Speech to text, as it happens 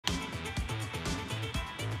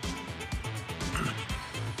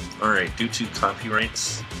Alright, due to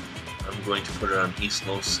copyrights, I'm going to put it on East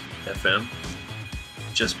Los FM,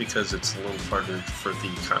 just because it's a little harder for the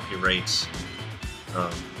copyrights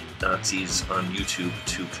Nazis on YouTube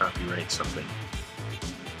to copyright something.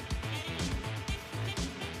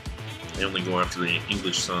 They only go after the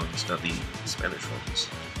English songs, not the Spanish ones.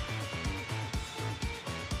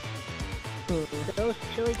 Those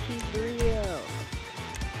chili cheese burrito.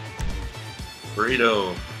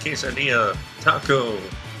 Burrito, quesadilla, taco.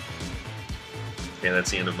 Yeah,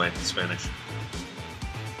 that's the end of my Spanish.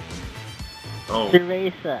 Oh.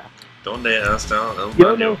 Cerveza. ¿Dónde está el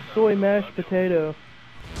Yo baño? no soy mashed potato.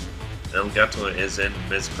 El gato es en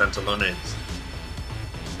mis pantalones.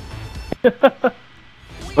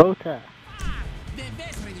 Bota.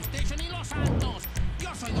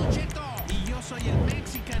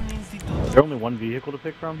 Is there only one vehicle to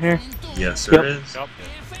pick from here? Yes, there Yep. is. Oh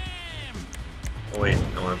wait,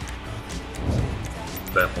 I want to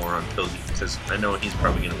bet more on Pilgi, because I know he's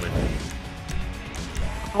probably going to win.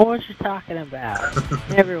 Oh, what you talking about?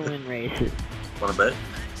 Never win races. Want to bet?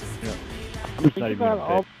 Yeah. I'm thinking even about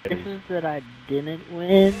gonna all bet. the races that I didn't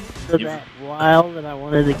win for You- that while that I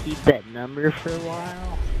wanted to keep that number for a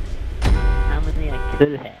while. How many I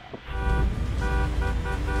could have.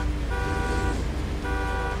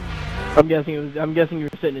 I'm guessing you were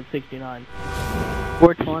sitting at 69.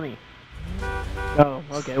 420. Oh,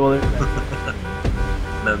 okay. Well, there's that.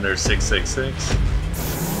 And then there's 666.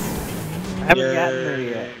 I haven't gotten there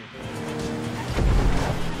yet.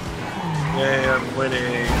 Yay, I'm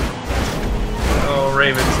winning. Oh,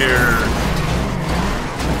 Raven's here.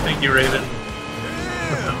 Thank you, Raven.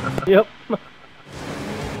 Yep.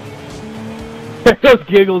 Those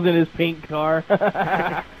giggles in his pink car.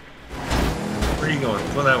 Where are you going?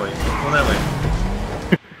 Go that way. Go that way.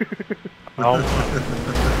 Oh.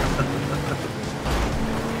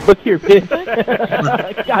 Look here, bitch.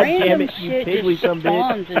 God damn Random it, you shit piggly just some bitch.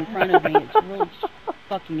 spawns in front of me. It's really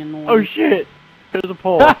fucking annoying. Oh shit! There's a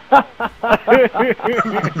pole. I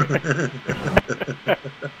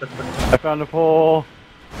found a pole.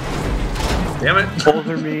 Damn it. Poles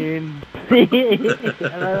are mean.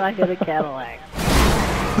 And I like a Cadillac.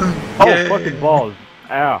 Oh, Yay. fucking balls.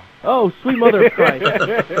 Ow. Oh, sweet mother of Christ.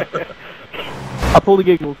 I pulled the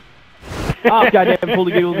giggles. Oh, goddamn, pulled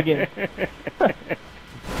the giggles again.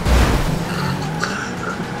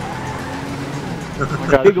 Oh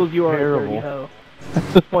my God, Giggles, this you is are a dirty terrible. hoe.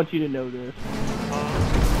 Just want you to know this.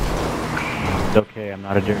 It's okay, I'm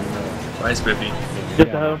not a dirty hoe. Bye, Spiffy. Just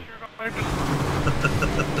a hoe?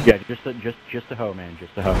 Yeah, just a hoe, man.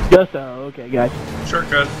 Just a hoe. Just a hoe, okay, gotcha.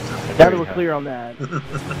 Shortcut. Now that we're clear on that.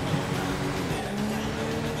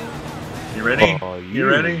 You ready? Oh, you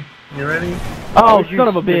ready? You ready? Oh, would you son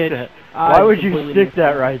of a stick bitch. that- I Why would you completely stick missed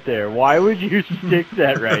that right there? Why would you stick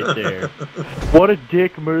that right there? What a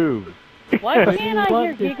dick move. Why can't I hear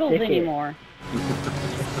Want to giggles stick it. anymore?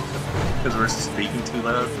 Because we're speaking too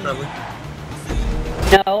loud, probably.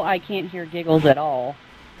 No, I can't hear giggles at all.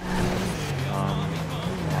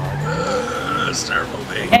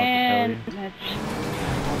 Styrofoam. And that's...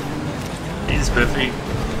 Hey, Spiffy.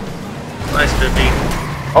 Bye, Spiffy.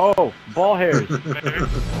 Oh, ball hairs.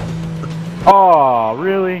 Oh,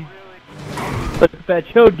 really? Look at that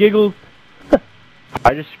chode, giggles.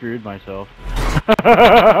 I just screwed myself.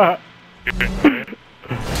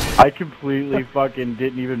 I completely fucking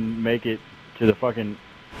didn't even make it to the fucking...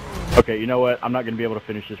 Okay, you know what? I'm not going to be able to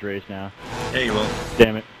finish this race now. Yeah, you will.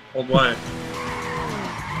 Damn it. Hold Y.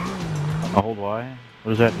 I'll hold Y? What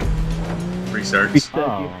does that do? Restarts.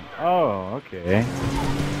 Oh, okay.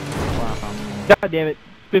 Wow. God damn it,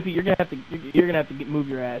 Spiffy, you're gonna have to move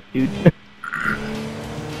your ass, dude.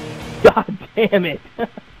 God damn it!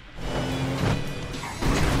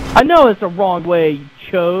 I know it's the wrong way, you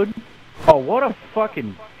chode. Oh, what a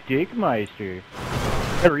fucking dickmeister.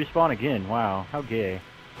 Gotta respawn again. Wow, how gay.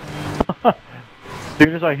 As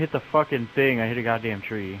soon as I hit the fucking thing, I hit a goddamn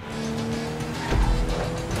tree.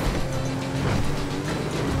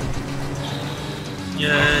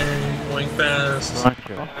 Yay, going fast. Bunch of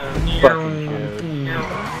fucking chodes.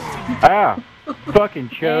 Ah! Fucking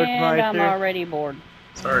chodes, And I'm meister. already bored.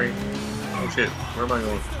 Sorry. Oh shit, where am I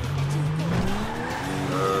going?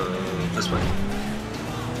 This way.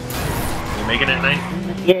 You making it at night?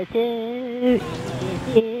 Yes, sir.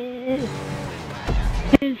 Yes,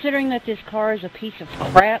 sir. Considering that this car is a piece of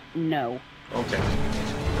crap, no. Okay.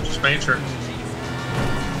 Just making sure.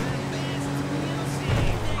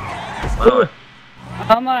 Wow.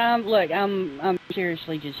 Look, I'm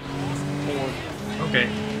seriously just bored, Okay.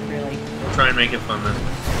 really. We'll try and make it fun then.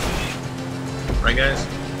 Right, guys?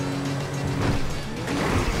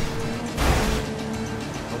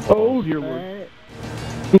 Oh, dear lord.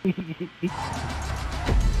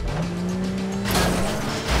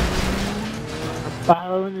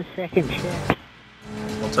 Following the second check.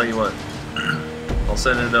 I'll tell you what. I'll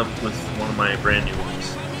set it up with one of my brand new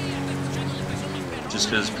ones. Just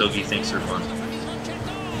because Pilgy thinks they're fun.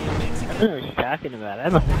 I don't know what you're talking about. I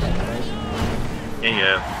don't think that was.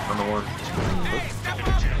 Yeah, on the one.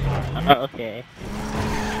 Oh, okay.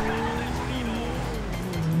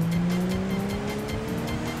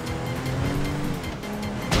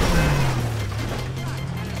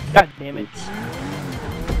 God damn it.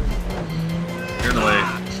 You're in the way.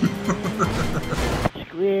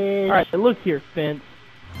 Squish. Alright, so look here, Fence.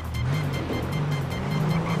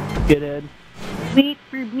 Get Ed. Wait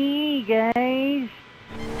for me, guys.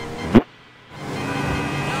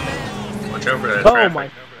 Watch out for that Oh traffic.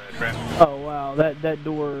 my. Oh wow, that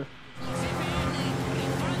door.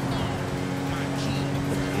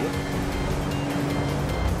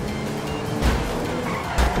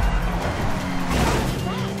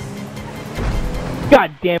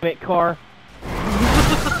 God damn it, car.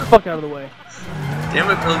 Fuck out of the way. Damn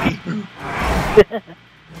it, Pilgy.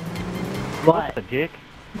 What? A dick.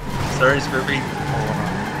 Sorry, Smirpy.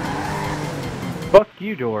 Fuck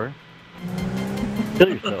you, door. Kill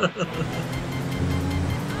yourself.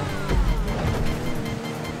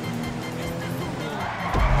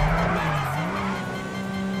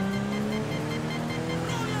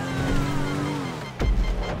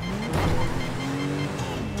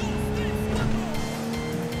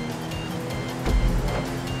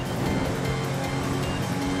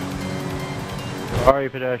 Sorry,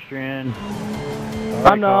 pedestrian. Sorry,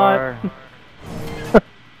 I'm not.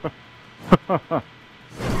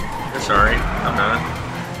 You're sorry. I'm not.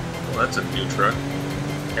 Well, that's a new truck.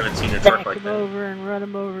 Haven't seen a truck Back like him that. over and run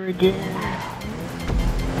him over again.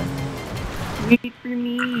 Wait for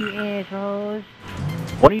me, assholes.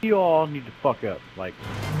 One of you all need to fuck up. Like,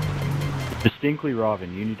 distinctly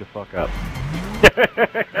Robin, you need to fuck up.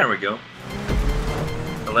 There we go.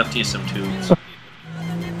 I left you some tubes.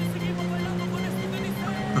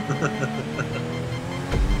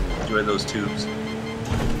 Enjoy those tubes.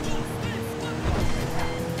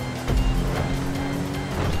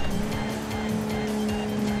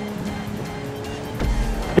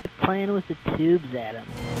 Playing with the tubes at him.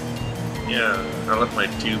 Yeah, I left my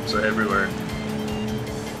tubes everywhere.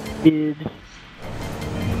 Tubes.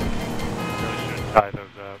 Tie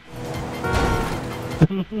those up.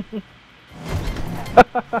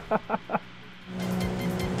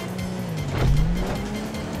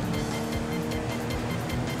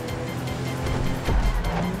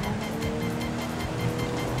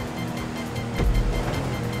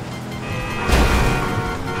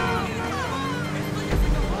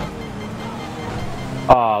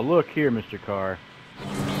 Aw, look here, Mr. Carr.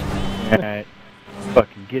 Alright.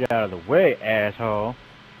 Fucking get out of the way, asshole.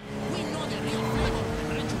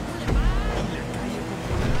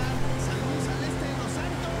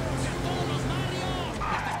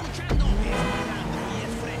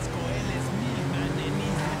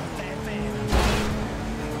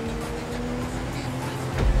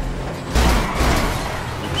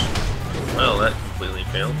 Well, that completely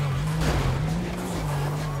failed.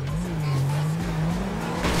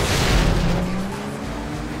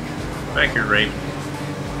 Back here, Raven.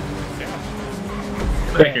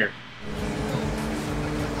 Back here.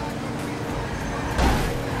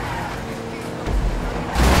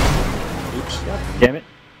 Oops. Damn it.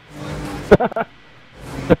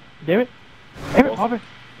 Damn it. Damn it, Both- Bobby.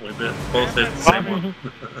 We both hit the same one.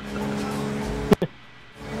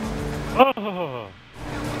 Oh,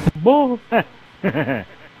 Bull. something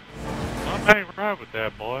ain't right with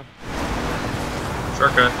that boy.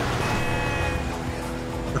 Shortcut.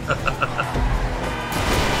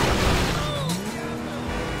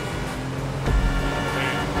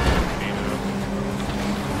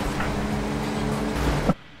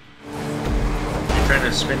 You trying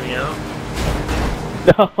to spin me out?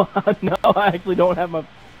 No, no, I actually don't have my.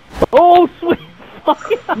 Oh, sweet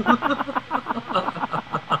fuck.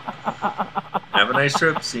 Have a nice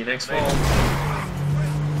trip. See you next fall.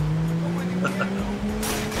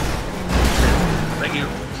 Thank you.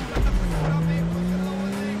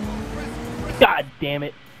 God damn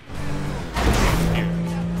it.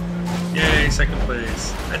 Yay, second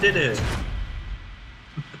place. I did it.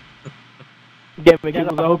 Damn it, Got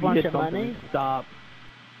Giggles, a I hope you bunch hit of something. money? Stop.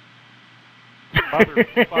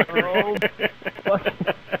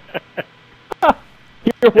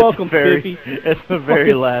 You're welcome, Very, Spiffy. it's the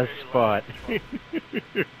very last spot.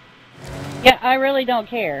 Yeah, I really don't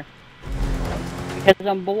care. Because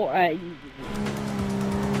I'm bored.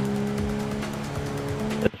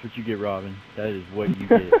 That's what you get, Robin. That is what you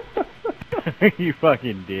get. You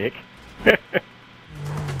fucking dick.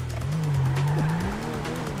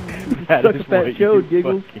 That Such is a fat what show, you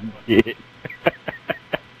Giggles. fucking get.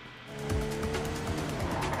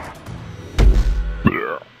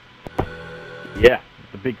 Yeah,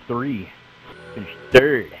 the big 3. Finished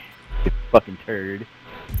 3rd. You fucking turd.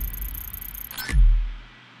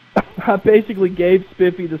 I basically gave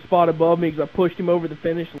Spiffy the spot above me because I pushed him over the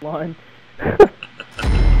finish line.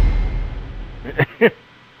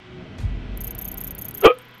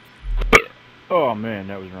 Oh man,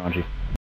 that was raunchy.